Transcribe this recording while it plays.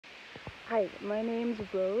Hi, my name's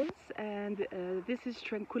Rose, and this is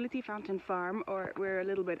Tranquility Fountain Farm, or we're a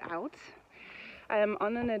little bit out. I am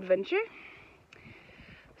on an adventure,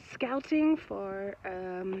 scouting for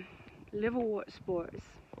liverwort spores.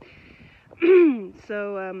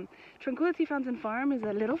 Tranquility Fountain Farm is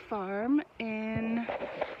a little farm in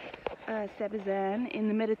Sebazan in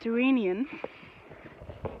the Mediterranean,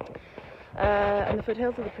 on the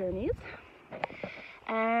foothills of the Pyrenees.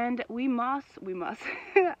 And we moss,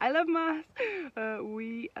 I love moss.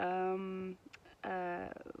 We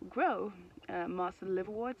grow moss and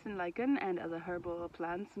liverworts and lichen and other herbal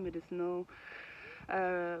plants, medicinal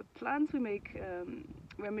plants. We make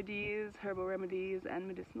remedies, herbal remedies, and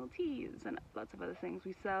medicinal teas, and lots of other things.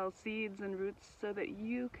 We sell seeds and roots so that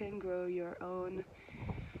you can grow your own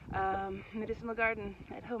medicinal garden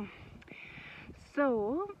at home.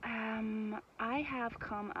 So, I have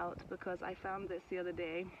come out because I found this the other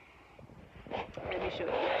day. Let me show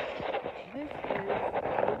you. This is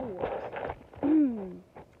liverwort.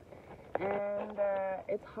 And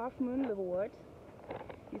it's half moon liverwort.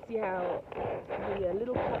 You see how the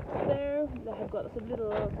little cups there that have got some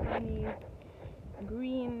little tiny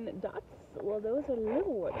green dots? Well, those are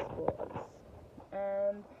liverwort spores.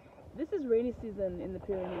 And this is rainy season in the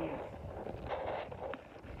Pyrenees.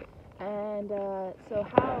 And so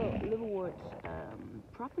how liverwort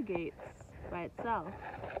propagates by itself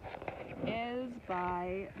is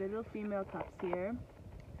by the little female cups here.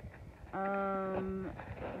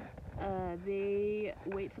 They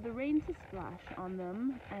wait for the rain to splash on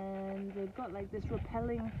them, and they've got like this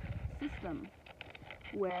repelling system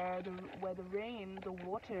where the rain, the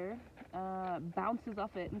water, bounces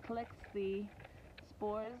off it and collects the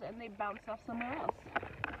spores, and they bounce off somewhere else.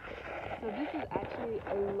 So this is actually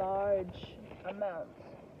a large amount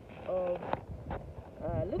of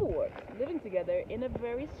liverworts living together in a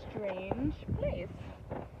very strange place,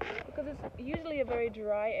 because it's usually a very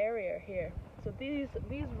dry area here. So these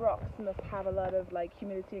rocks must have a lot of like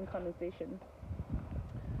humidity and condensation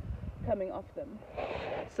coming off them.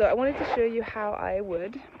 So I wanted to show you how I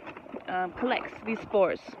would collect these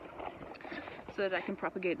spores so that I can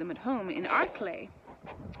propagate them at home in our clay,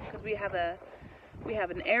 because we have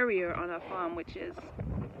an area on our farm which is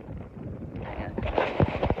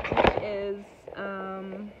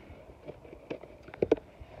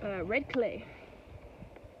red clay,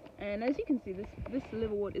 and as you can see, this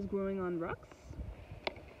liverwort is growing on rocks.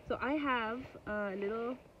 So I have a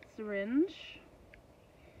little syringe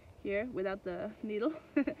here without the needle,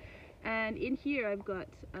 and in here I've got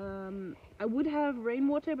I would have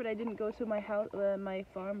rainwater, but I didn't go to my house, my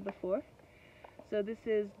farm before. So this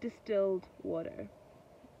is distilled water,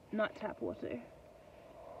 not tap water.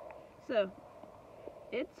 So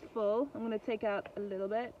it's full. I'm going to take out a little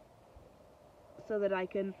bit so that I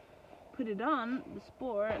can put it on the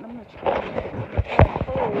spore, and I'm going to try to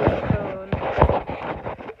hold the phone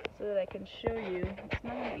so that I can show you. It's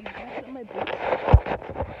not going to easy. I have to put my boots.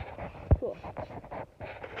 Cool.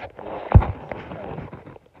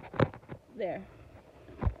 There.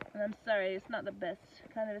 And I'm sorry, it's not the best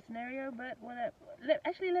kind of a scenario, but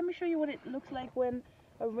actually let me show you what it looks like when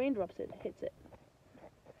a raindrop hits it.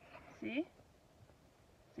 See?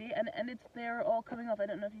 See? And they're all coming off. I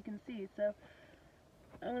don't know if you can see. So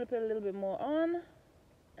I'm going to put a little bit more on,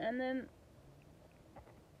 and then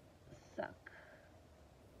suck.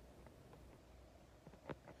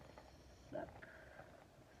 Suck.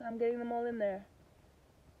 So I'm getting them all in there.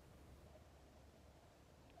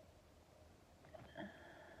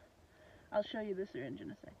 I'll show you the syringe in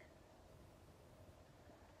a sec.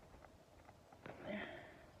 There.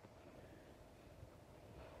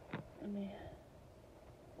 Let me...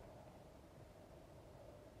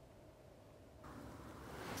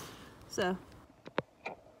 So,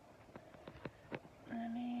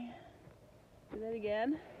 let me do that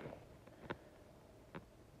again.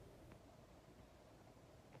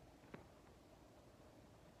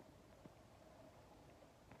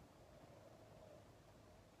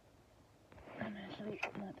 I'm actually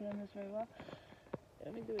not doing this very well.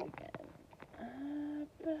 Let me do it again.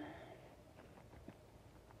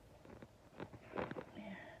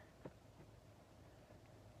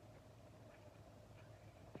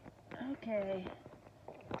 Okay,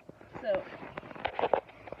 so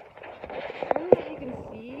I don't know if you can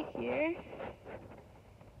see here,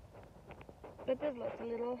 but there's lots of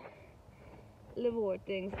little liverwort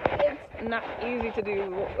things. It's not easy to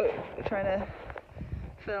do trying to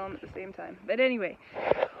film at the same time, but anyway,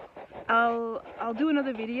 I'll do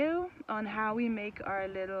another video on how we make our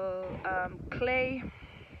little clay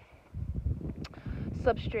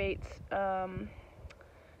substrates.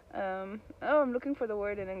 Oh, I'm looking for the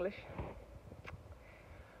word in English.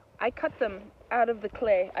 I cut them out of the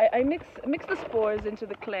clay. I mix the spores into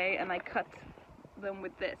the clay and I cut them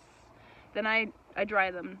with this. Then I dry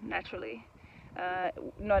them naturally,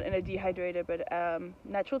 not in a dehydrator, but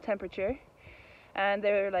natural temperature, and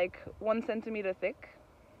they're like 1 centimeter thick.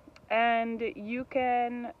 And you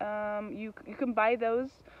can you can buy those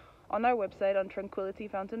on our website on Tranquility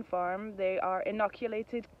Fountain Farm. They are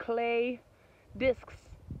inoculated clay discs.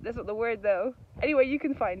 That's not the word though. Anyway, you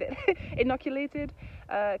can find it. Inoculated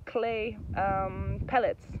clay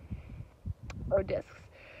pellets or discs.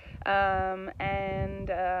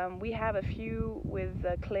 We have a few with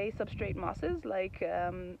clay substrate mosses like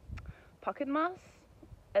pocket moss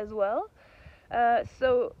as well.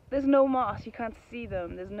 So there's no moss, you can't see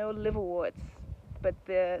them, there's no liverworts, but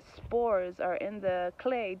the spores are in the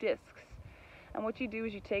clay discs. And what you do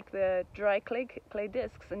is you take the dry clay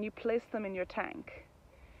discs and you place them in your tank.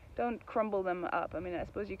 Don't crumble them up. I mean, I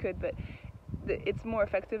suppose you could, but it's more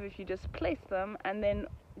effective if you just place them and then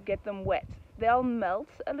get them wet. They'll melt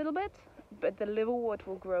a little bit, but the liverwort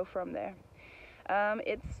will grow from there.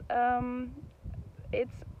 It's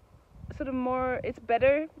sort of more, it's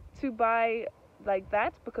better to buy like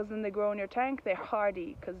that, because then they grow in your tank. They're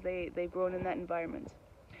hardy because they've grown in that environment.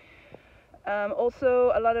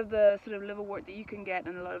 Also, a lot of the sort of liverwort that you can get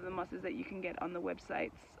and a lot of the mosses that you can get on the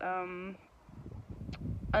websites,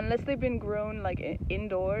 unless they've been grown like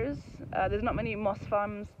indoors, there's not many moss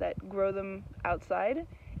farms that grow them outside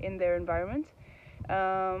in their environment.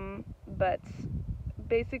 But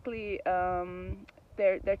basically,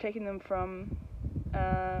 they're taking them from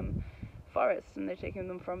forests, and they're taking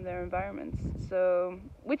them from their environments. So,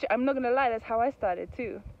 which I'm not gonna lie, that's how I started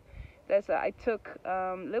too. I took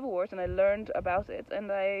liverwort and I learned about it, and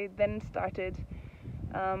I then started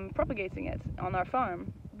propagating it on our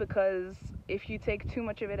farm, because if you take too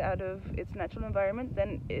much of it out of its natural environment,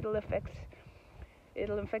 then it'll affect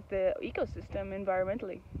the ecosystem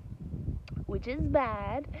environmentally, which is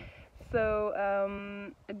bad. So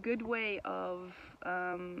a good way of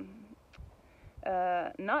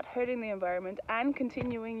not hurting the environment and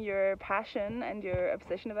continuing your passion and your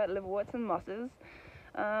obsession about liverworts and mosses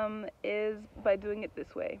is by doing it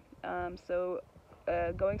this way.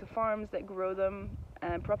 Going to farms that grow them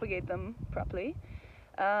and propagate them properly,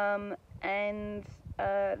 and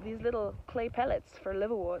these little clay pellets for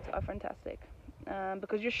liverworts are fantastic,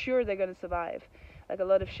 because you're sure they're going to survive. Like a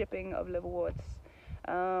lot of shipping of liverworts,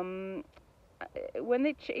 when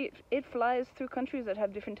it flies through countries that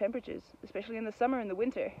have different temperatures, especially in the summer and the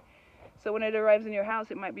winter. So when it arrives in your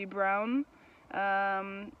house, it might be brown.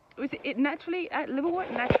 Liverwort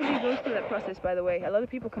naturally goes through that process, by the way. A lot of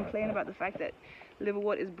people complain about the fact that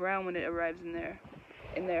liverwort is brown when it arrives in their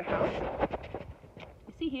house.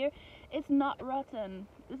 You see here, it's not rotten.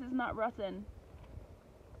 This is not rotten.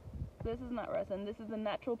 This is not rotten. This is the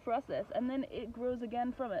natural process, and then it grows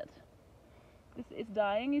again from it. It's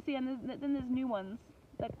dying, you see, and then there's new ones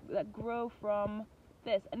that grow from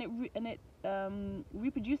this, and it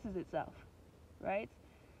reproduces itself, right?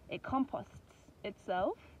 It composts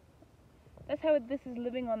itself. That's how this is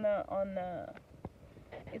living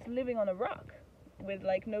it's living on a rock with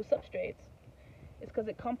like no substrate. It's because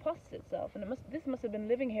it composts itself, and this must have been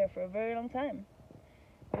living here for a very long time,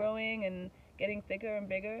 growing and getting thicker and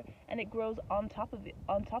bigger, and it grows on top of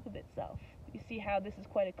itself. You see how this is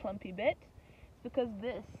quite a clumpy bit? It's because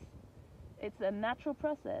it's a natural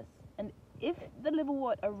process, and if the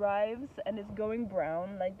liverwort arrives and is going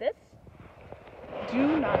brown like this,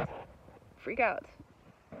 do not freak out.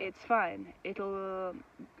 It's fine. It'll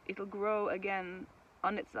grow again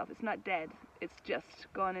on itself. It's not dead. It's just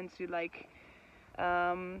gone into like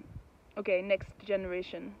next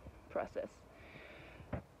generation process.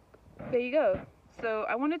 There you go. So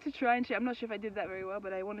I wanted to try and show, I'm not sure if I did that very well,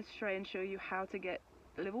 but I wanted to try and show you how to get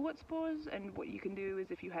liverwort spores. And what you can do is,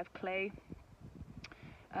 if you have clay,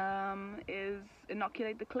 is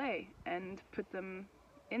inoculate the clay and put them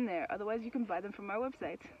in there. Otherwise you can buy them from our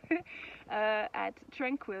website at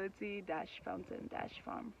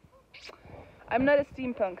tranquility-fountain-farm. I'm not a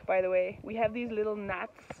steampunk, by the way. We have these little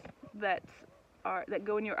gnats that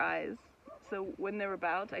go in your eyes. So when they're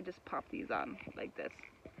about, I just pop these on like this,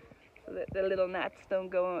 so that the little gnats don't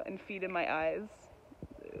go and feed in my eyes.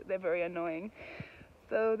 They're very annoying.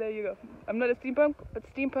 So there you go. I'm not a steampunk, but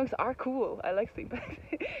steampunks are cool. I like steampunks.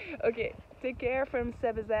 Okay, take care from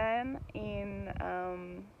Sebazan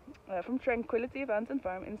from Tranquility Fountain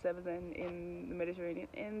Farm in Sebazan in the Mediterranean,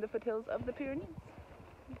 in the foothills of the Pyrenees.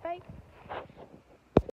 Bye.